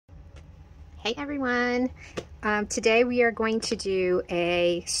Hey everyone! Today we are going to do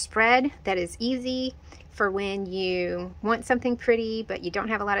a spread that is easy for when you want something pretty but you don't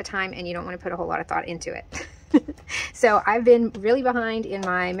have a lot of time and you don't want to put a whole lot of thought into it. So I've been really behind in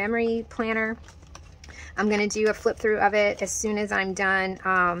my memory planner. I'm going to do a flip through of it as soon as I'm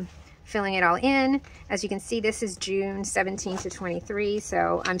done filling it all in. As you can see, this is June 17 to 23,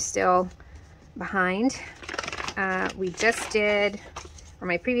 so I'm still behind. We just did, or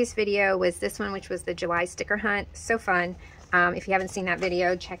my previous video was this one, which was the July sticker hunt. So fun. If you haven't seen that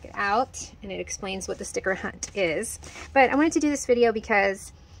video, check it out, and it explains what the sticker hunt is. But I wanted to do this video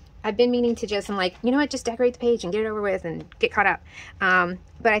because I've been meaning to I'm like, you know what, just decorate the page and get it over with and get caught up.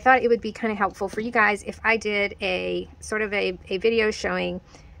 But I thought it would be kind of helpful for you guys if I did a sort of a video showing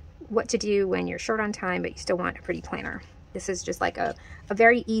what to do when you're short on time but you still want a pretty planner. This is just like a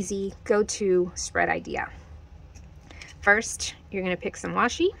very easy go-to spread idea. First, you're going to pick some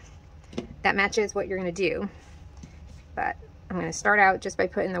washi that matches what you're going to do. But I'm going to start out just by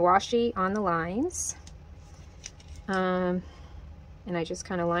putting the washi on the lines. And I just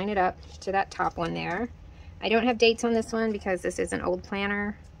kind of line it up to that top one there. I don't have dates on this one because this is an old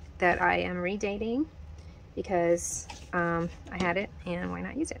planner that I am redating because I had it and why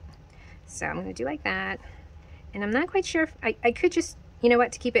not use it. So I'm going to do like that. And I'm not quite sure if I could just, you know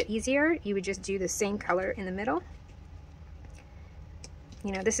what, to keep it easier, you would just do the same color in the middle.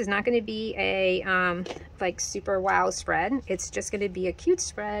 You know, this is not going to be a like super wow spread. It's just going to be a cute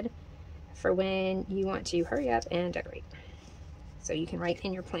spread for when you want to hurry up and decorate. So you can write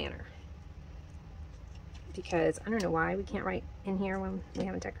in your planner. Because I don't know why we can't write in here when we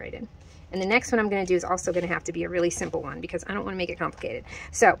haven't decorated. And the next one I'm going to do is also going to have to be a really simple one because I don't want to make it complicated.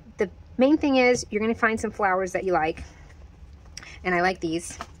 So the main thing is you're going to find some flowers that you like. And I like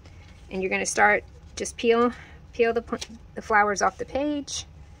these. And you're going to start, just peel the flowers off the page.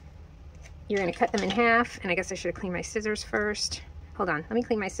 You're going to cut them in half, and I guess I should have cleaned my scissors first. Hold on, let me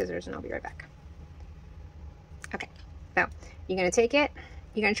clean my scissors and I'll be right back. Okay, so you're going to take it,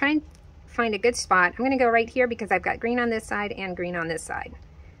 you're going to try and find a good spot. I'm going to go right here because I've got green on this side and green on this side.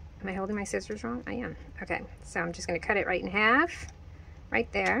 Am I holding my scissors wrong? I am. Okay, so I'm just going to cut it right in half,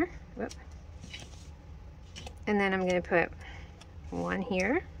 right there. Whoop. And then I'm going to put one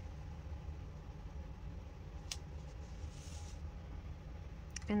here.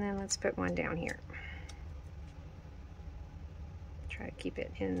 And then let's put one down here. Try to keep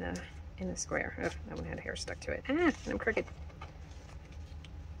it in the square. Oh, that one had a hair stuck to it. Ah, I'm crooked.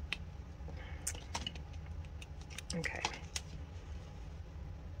 Okay.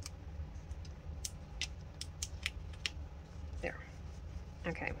 There.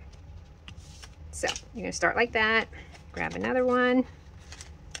 Okay. So you're gonna start like that. Grab another one.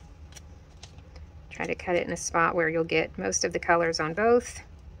 Try to cut it in a spot where you'll get most of the colors on both.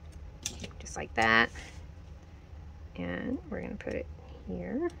 Just like that. And we're going to put it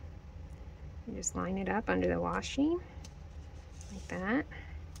here. And just line it up under the washi. Like that.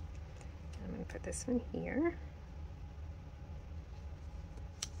 I'm going to put this one here.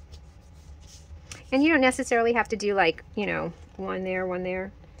 And you don't necessarily have to do like, you know, one there, one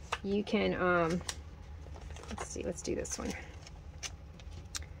there. You can, let's see, let's do this one.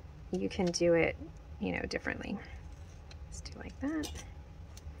 You can do it, you know, differently. Let's do like that.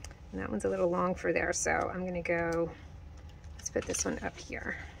 And that one's a little long for there, so I'm going to go, let's put this one up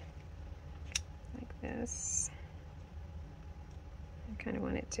here. Like this. I kind of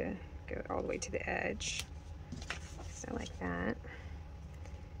want it to go all the way to the edge. So like that.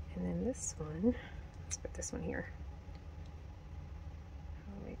 And then this one, let's put this one here.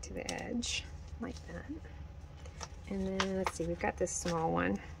 All the way to the edge, like that. And then, let's see, we've got this small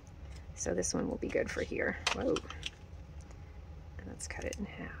one. So this one will be good for here. Whoa. And let's cut it in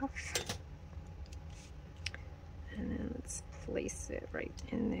half. And then let's place it right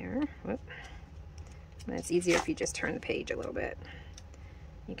in there. Whoop. And that's easier if you just turn the page a little bit.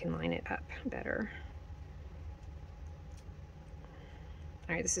 You can line it up better.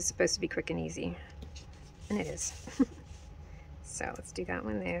 All right, this is supposed to be quick and easy. And it is. So let's do that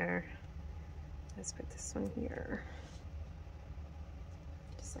one there. Let's put this one here.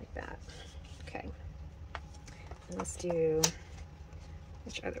 Just like that. Okay. And let's do,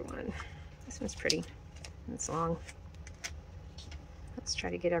 which other one? This one's pretty. It's long. Let's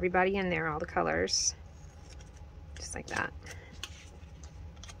try to get everybody in there, all the colors. Just like that.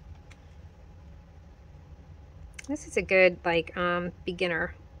 This is a good, like,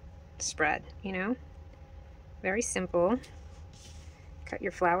 beginner spread, you know? Very simple. Cut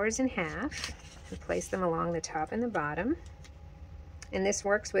your flowers in half and place them along the top and the bottom. And this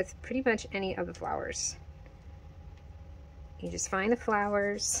works with pretty much any of the flowers. You just find the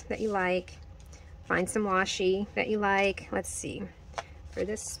flowers that you like Find some washi that you like. Let's see. For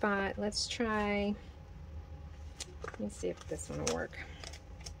this spot, let's try, let me see if this one will work.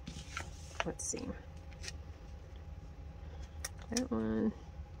 Let's see. That one,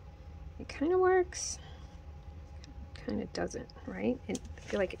 it kind of works. Kind of doesn't, right? I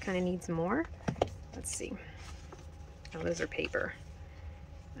feel like it kind of needs more. Let's see. Oh, those are paper.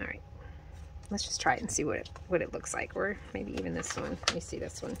 All right. Let's just try it and see what it looks like. Or maybe even this one. Let me see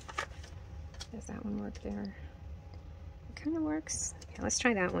this one. Does that one work there? It kind of works. Yeah, let's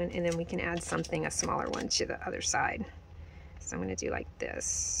try that one, and then we can add something, a smaller one, to the other side. So I'm going to do like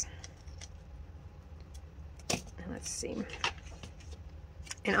this. And let's see.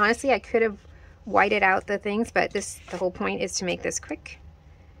 And honestly, I could have whited out the things, but the whole point is to make this quick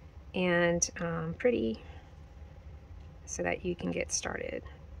and pretty so that you can get started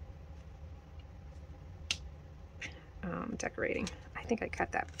decorating. I think I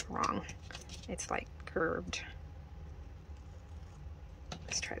cut that wrong. It's like curved.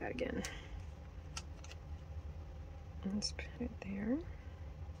 Let's try that again. Let's put it there.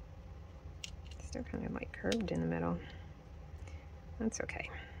 Still kind of like curved in the middle. That's okay.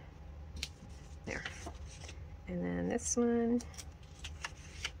 There. And then this one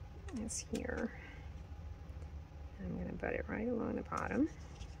is here. I'm going to butt it right along the bottom.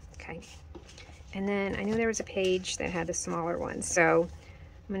 Okay. And then I know there was a page that had the smaller one, so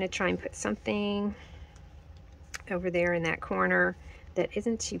I'm going to try and put something over there in that corner that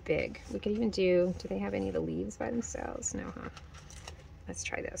isn't too big. We could even do they have any of the leaves by themselves? No, huh? Let's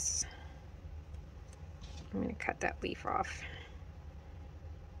try this. I'm going to cut that leaf off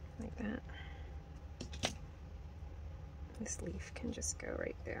like that. This leaf can just go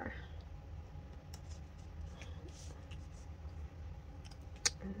right there.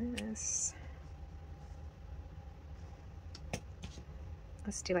 And this,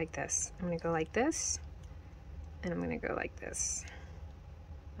 let's do like this. I'm going to go like this, and I'm going to go like this.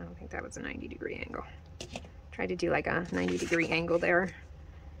 I don't think that was a 90-degree angle. Try to do like a 90-degree angle there,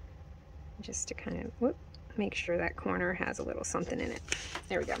 just to kind of make sure that corner has a little something in it.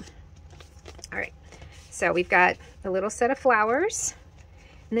 There we go. All right, so we've got a little set of flowers,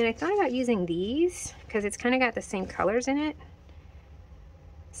 and then I thought about using these because it's kind of got the same colors in it.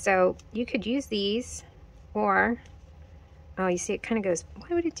 So you could use these, or, oh, you see it kind of goes,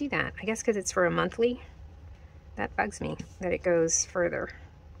 why would it do that? I guess because it's for a monthly. That bugs me that it goes further.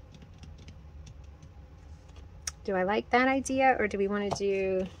 Do I like that idea, or do we want to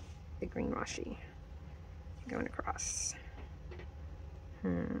do the green washi going across? I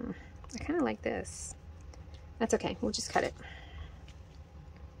kind of like this. That's okay, we'll just cut it.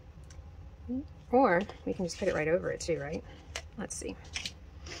 Or we can just put it right over it too, right? Let's see.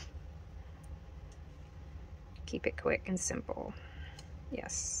 Keep it quick and simple.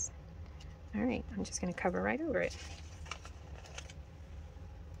 Yes. All right, I'm just going to cover right over it.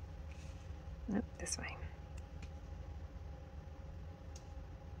 Nope, this way.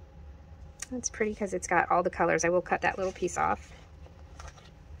 That's pretty because it's got all the colors. I will cut that little piece off.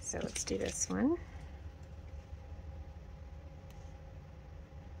 So let's do this one.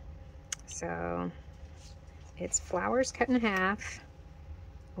 So it's flowers cut in half,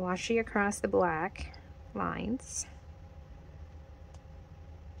 washi across the black lines.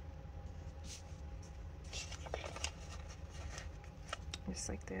 Just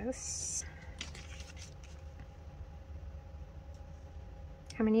like this.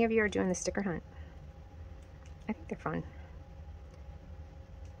 How many of you are doing the sticker hunt? I think they're fun.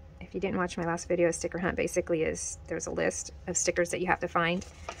 If you didn't watch my last video, sticker hunt basically is there's a list of stickers that you have to find,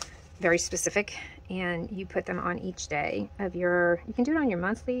 very specific, and you put them on each day of your, you can do it on your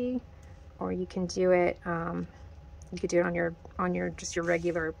monthly, or you can do it you could do it on your just your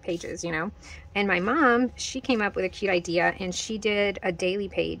regular pages, you know. And my mom, she came up with a cute idea, and she did a daily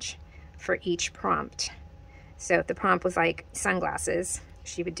page for each prompt. So if the prompt was like sunglasses,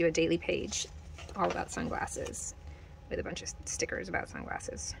 she would do a daily page all about sunglasses with a bunch of stickers about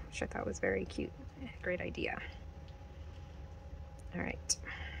sunglasses, which I thought was very cute. Great idea. All right,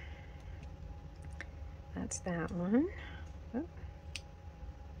 that's that one. Oh.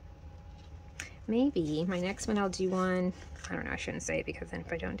 Maybe my next one I'll do one, I don't know, I shouldn't say it because then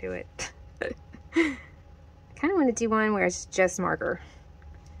if I don't do it, I kind of want to do one where it's just marker,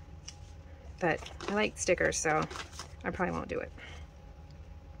 but I like stickers, so I probably won't do it.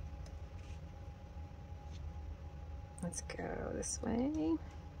 Let's go this way.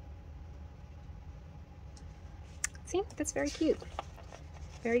 See, that's very cute.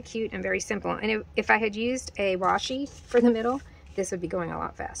 Very cute and very simple. And if I had used a washi for the middle, this would be going a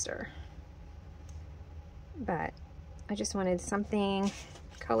lot faster. But I just wanted something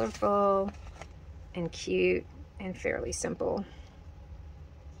colorful and cute and fairly simple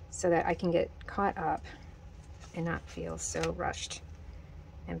so that I can get caught up and not feel so rushed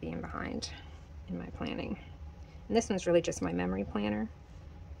and being behind in my planning. And this one's really just my memory planner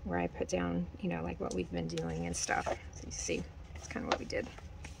where I put down, you know, like what we've been doing and stuff. So you see, it's kind of what we did.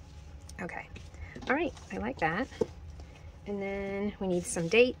 Okay. All right. I like that. And then we need some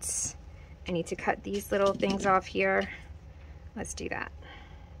dates. I need to cut these little things off here. Let's do that.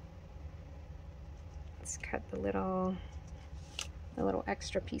 Let's cut the little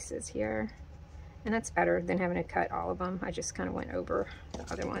extra pieces here. And that's better than having to cut all of them. I just kind of went over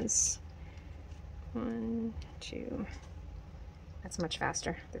the other ones. 1, 2, that's much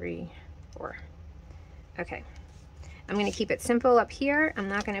faster. 3, 4. Okay. I'm going to keep it simple up here. I'm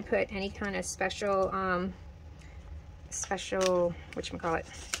not going to put any kind of special, whatchamacallit?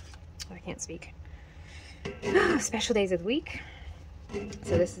 I can't speak. Special days of the week.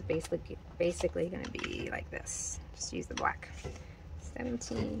 So this is basically going to be like this. Just use the black.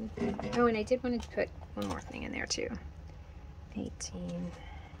 17. Oh, and I did want to put one more thing in there too. 18.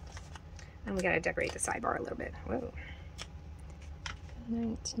 And we got to decorate the sidebar a little bit. Whoa.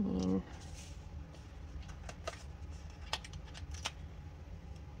 19.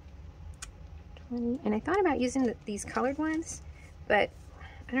 20. And I thought about using these colored ones, but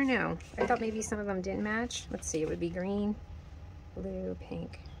I don't know. I thought maybe some of them didn't match. Let's see. It would be green, blue,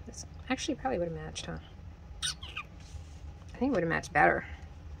 pink. This actually probably would have matched, huh? I think it would have matched better.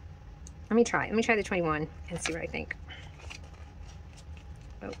 Let me try. Let me try the 21 and see what I think.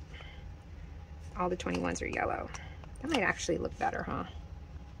 Oh, all the 21s are yellow. That might actually look better, huh?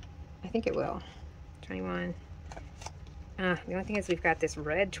 I think it will. 21. The only thing is we've got this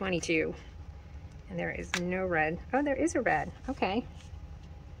red 22. And there is no red. Oh, there is a red. Okay.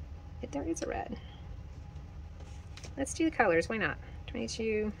 There is a red. Let's do the colors. Why not?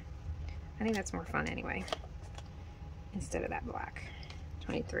 22. I think that's more fun anyway. Instead of that black.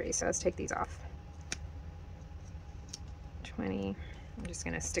 23. So let's take these off. 20. I'm just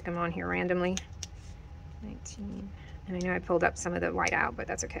going to stick them on here randomly. 19. And I know I pulled up some of the white out, but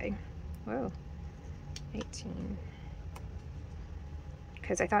that's okay. Whoa. 18.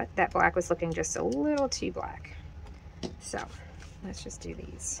 Because I thought that black was looking just a little too black. So let's just do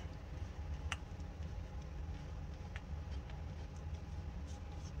these.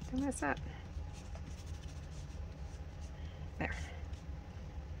 Don't mess up. There.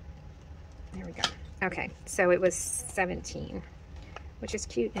 There we go. Okay, so it was 17, which is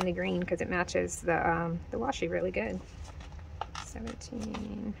cute in the green because it matches the washi really good.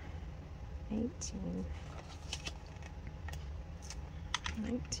 17, 18,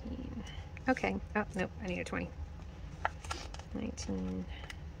 19. Okay. Oh, nope. I need a 20. 19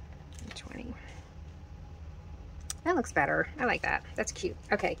 and 20. That looks better. I like that. That's cute.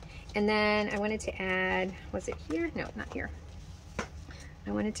 Okay. And then I wanted to add, was it here? No, not here.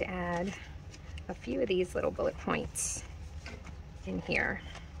 I wanted to add a few of these little bullet points in here.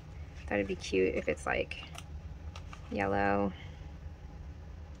 Thought it'd be cute if it's like yellow,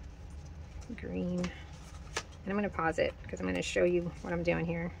 green. And I'm going to pause it because I'm going to show you what I'm doing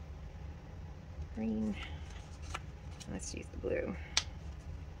here. Green. Let's use the blue.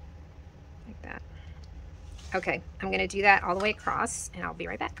 Like that. Okay, I'm going to do that all the way across and I'll be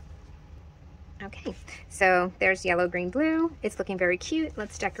right back. Okay, so there's yellow, green, blue. It's looking very cute.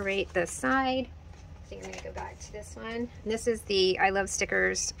 Let's decorate the side. I think I'm going to go back to this one. And this is the I Love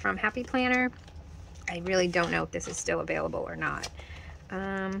Stickers from Happy Planner. I really don't know if this is still available or not.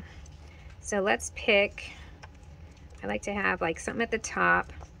 So let's pick, I like to have like something at the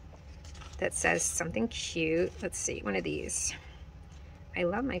top that says something cute. Let's see, one of these. I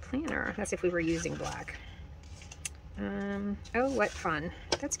love my planner. That's if we were using black. Oh, what fun.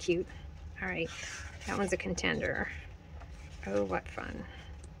 That's cute. All right, that one's a contender. Oh, what fun.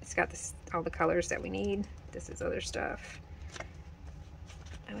 It's got this, all the colors that we need. This is other stuff.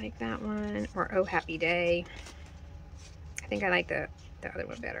 I like that one. Or Oh, Happy Day. I think I like the other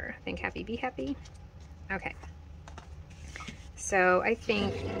one better. I think Happy Be Happy. Okay. So I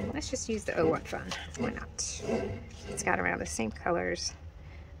think, let's just use the Oh, What Fun. Why not? It's got around the same colors.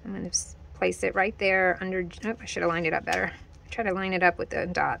 I'm going to place it right there under, oh, I should have lined it up better. Try to line it up with the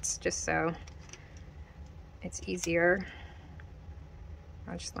dots just so it's easier.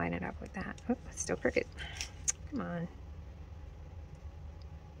 I'll just line it up with that. Oh, it's still crooked. Come on.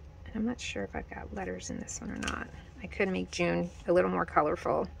 And I'm not sure if I've got letters in this one or not. I could make June a little more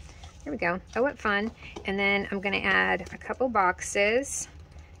colorful. There we go. Oh, what fun. And then I'm going to add a couple boxes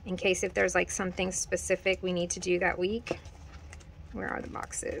in case if there's like something specific we need to do that week. Where are the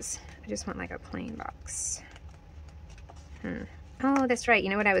boxes? I just want like a plain box. Oh, that's right. You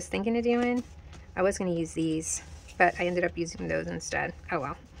know what I was thinking of doing? I was going to use these, but I ended up using those instead. Oh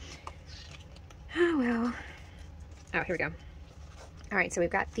well. Oh well. Oh, here we go. All right, so we've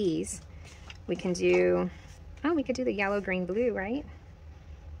got these. We can do, oh, we could do the yellow, green, blue, right?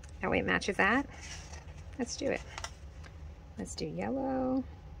 That way it matches that. Let's do it. Let's do yellow.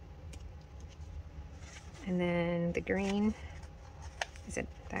 And then the green. Is it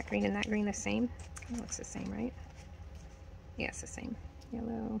that green and that green the same? Kind of looks the same, right? Yeah, it's the same.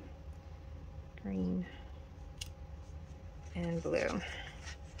 Yellow, green, and blue. Is that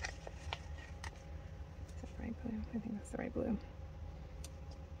the right blue? I think that's the right blue.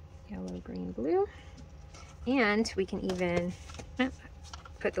 Yellow, green, blue. And we can even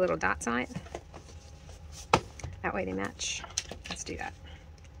put the little dots on it. That way they match. Let's do that.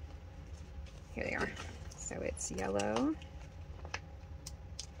 Here they are. So it's yellow,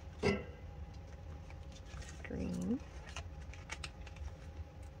 green,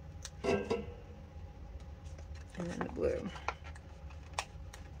 and then the blue.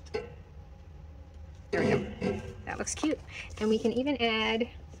 There we go. That looks cute. And we can even add,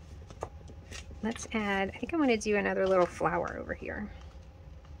 let's add, I think I want to do another little flower over here.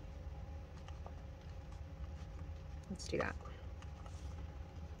 Let's do that.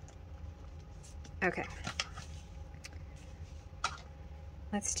 Okay.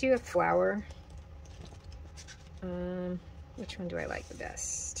 Let's do a flower. Which one do I like the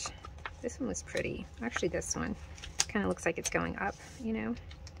best? This one was pretty. Actually, this one kind of looks like it's going up, you know?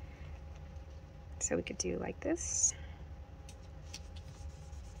 So we could do like this.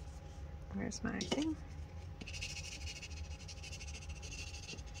 Where's my thing?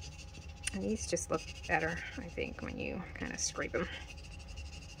 And these just look better, I think, when you kind of scrape them.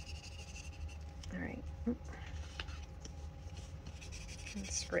 All right.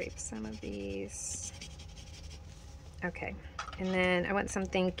 Let's scrape some of these. Okay. And then I want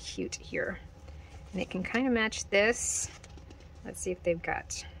something cute here. And it can kind of match this. Let's see if they've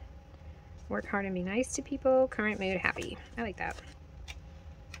got work hard and be nice to people, current mood, happy. I like that.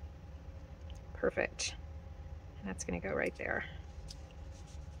 Perfect. And that's going to go right there.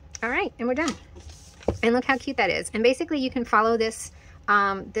 All right, and we're done. And look how cute that is. And basically you can follow this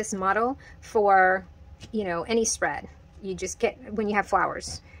this model for, you know, any spread. You just get, when you have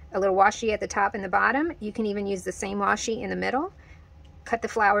flowers, a little washi at the top and the bottom. You can even use the same washi in the middle. Cut the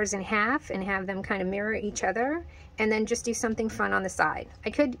flowers in half and have them kind of mirror each other, and then just do something fun on the side. I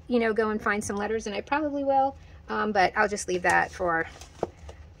could, you know, go and find some letters, and I probably will, but I'll just leave that for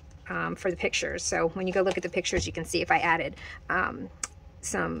the pictures. So when you go look at the pictures, you can see if I added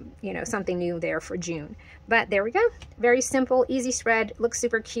some, you know, something new there for June. But there we go. Very simple, easy spread. Looks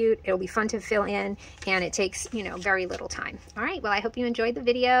super cute. It'll be fun to fill in, and it takes, you know, very little time. All right. Well, I hope you enjoyed the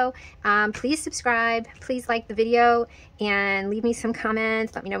video. Please subscribe. Please like the video and leave me some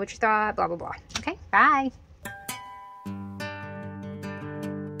comments. Let me know what you thought. Blah, blah, blah. Okay. Bye.